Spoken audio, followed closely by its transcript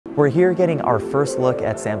We're here getting our first look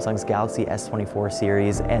at Samsung's Galaxy S24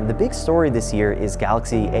 series, and the big story this year is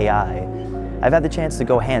Galaxy AI. I've had the chance to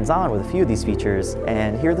go hands-on with a few of these features,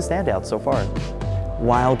 and here are the standouts so far.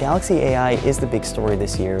 While Galaxy AI is the big story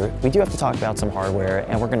this year, we do have to talk about some hardware,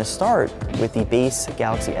 and we're going to start with the base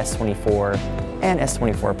Galaxy S24 and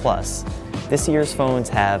S24 Plus. This year's phones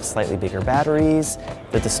have slightly bigger batteries,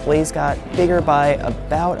 the displays got bigger by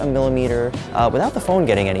about 1 millimeter. Without the phone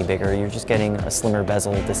getting any bigger, you're just getting a slimmer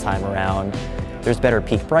bezel this time around. There's better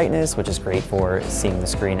peak brightness, which is great for seeing the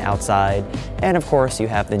screen outside. And of course, you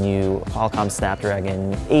have the new Qualcomm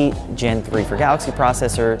Snapdragon 8 Gen 3 for Galaxy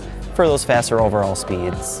processor for those faster overall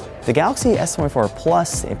speeds. The Galaxy S24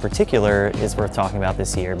 Plus in particular is worth talking about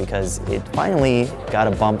this year because it finally got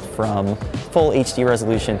a bump from full HD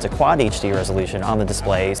resolution to quad HD resolution on the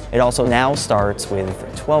displays. It also now starts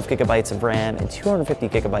with 12 gigabytes of RAM and 250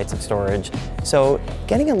 gigabytes of storage, so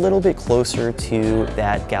getting a little bit closer to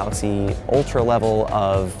that Galaxy Ultra level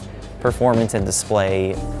of performance and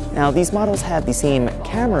display. Now, these models have the same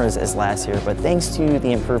cameras as last year, but thanks to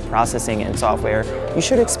the improved processing and software, you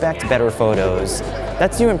should expect better photos.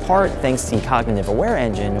 That's due in part thanks to the Cognitive Aware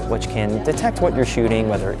engine, which can detect what you're shooting,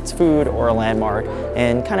 whether it's food or a landmark,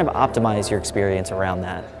 and kind of optimize your experience around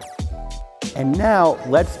that. And now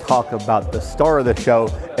let's talk about the star of the show,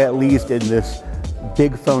 at least in this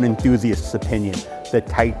big phone enthusiast's opinion, the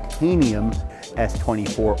titanium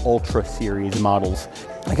S24 Ultra series models.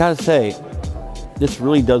 I gotta say, this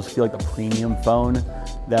really does feel like the premium phone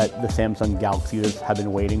that the Samsung Galaxies have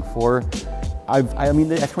been waiting for. I mean,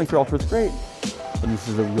 the S24 Ultra is great, but this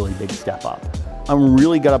is a really big step up. I'm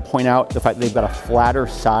really gonna point out the fact that they've got a flatter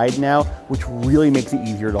side now, which really makes it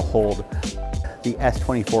easier to hold. The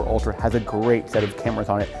S24 Ultra has a great set of cameras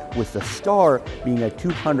on it, with the star being a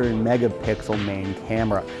 200 megapixel main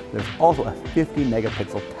camera. There's also a 50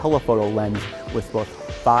 megapixel telephoto lens with both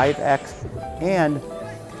 5x and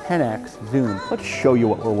 10x zoom. Let's show you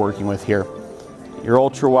what we're working with here. Your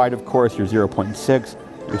ultra wide, of course, your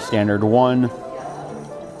 0.6, your standard 1,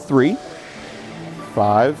 3,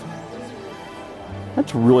 5.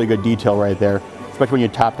 That's really good detail right there, especially when you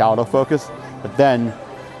tapped autofocus. But then,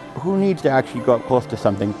 who needs to actually go up close to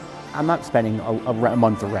something? I'm not spending a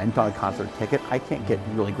month's rent on a concert ticket. I can't get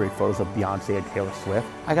really great photos of Beyonce and Taylor Swift.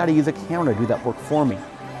 I gotta use a camera to do that work for me.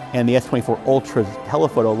 And the S24 Ultra's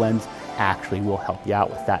telephoto lens actually will help you out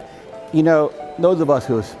with that. You know, those of us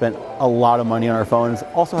who have spent a lot of money on our phones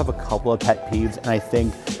also have a couple of pet peeves, and I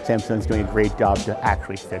think Samsung's doing a great job to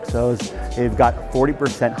actually fix those. They've got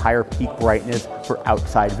 40% higher peak brightness for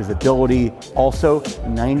outside visibility. Also,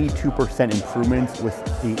 92% improvements with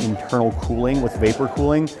the internal cooling, with vapor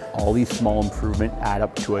cooling. All these small improvements add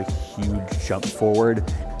up to a huge jump forward.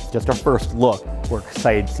 It's just our first look. We're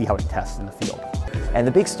excited to see how it tests in the field. And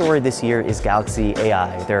the big story this year is Galaxy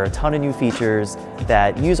AI. There are a ton of new features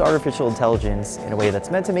that use artificial intelligence in a way that's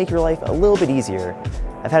meant to make your life a little bit easier.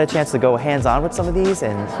 I've had a chance to go hands-on with some of these,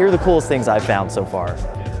 and here are the coolest things I've found so far.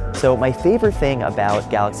 So my favorite thing about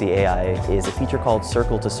Galaxy AI is a feature called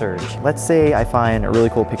Circle to Search. Let's say I find a really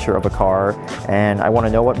cool picture of a car and I want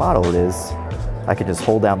to know what model it is. I can just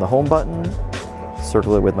hold down the home button,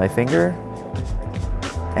 circle it with my finger,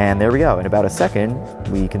 and there we go. In about a second,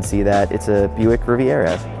 we can see that it's a Buick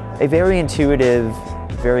Riviera. A very intuitive,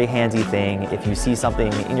 very handy thing. If you see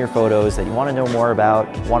something in your photos that you want to know more about,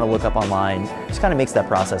 want to look up online, just kind of makes that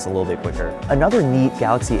process a little bit quicker. Another neat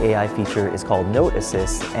Galaxy AI feature is called Note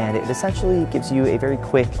Assist, and it essentially gives you a very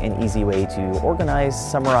quick and easy way to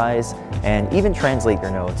organize, summarize, and even translate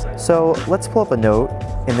your notes. So let's pull up a note.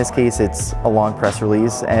 In this case, it's a long press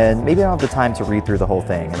release, and maybe I don't have the time to read through the whole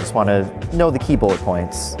thing. I just want to know the key bullet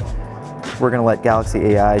points. We're going to let Galaxy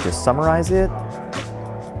AI just summarize it.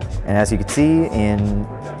 And as you can see, in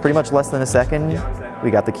pretty much less than a second,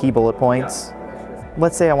 we got the key bullet points.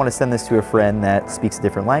 Let's say I want to send this to a friend that speaks a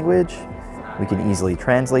different language. We can easily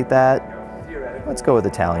translate that. Let's go with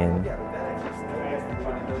Italian.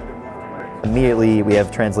 Immediately, we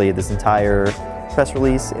have translated this entire press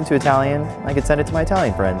release into Italian. I can send it to my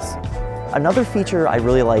Italian friends. Another feature I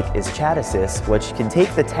really like is Chat Assist, which can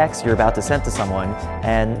take the text you're about to send to someone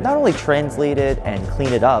and not only translate it and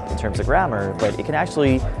clean it up in terms of grammar, but it can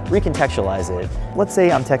actually recontextualize it. Let's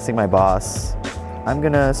say I'm texting my boss. I'm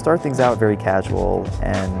gonna start things out very casual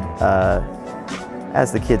and,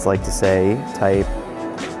 as the kids like to say, type,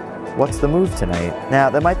 "What's the move tonight?" Now,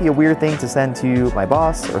 that might be a weird thing to send to my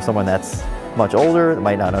boss or someone that's much older that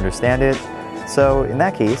might not understand it. So in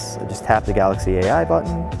that case, I just tap the Galaxy AI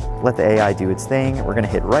button, let the AI do its thing. We're gonna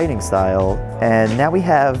hit writing style. And now we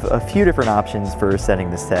have a few different options for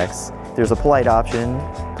sending this text. There's a polite option.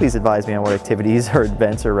 Please advise me on what activities or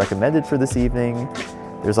events are recommended for this evening.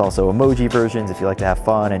 There's also emoji versions if you like to have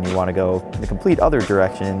fun and you want to go in the complete other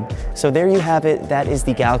direction. So there you have it. That is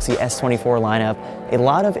the Galaxy S24 lineup. A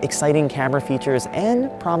lot of exciting camera features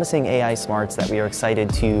and promising AI smarts that we are excited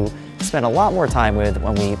to spend a lot more time with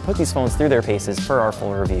when we put these phones through their paces for our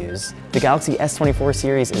full reviews. The Galaxy S24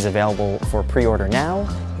 series is available for pre-order now.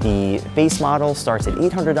 The base model starts at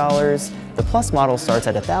 $800, the Plus model starts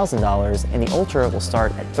at $1,000, and the Ultra will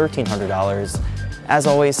start at $1,300. As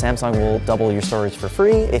always, Samsung will double your storage for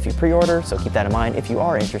free if you pre-order, so keep that in mind if you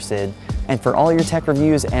are interested. And for all your tech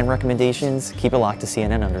reviews and recommendations, keep it locked to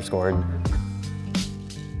CNN_.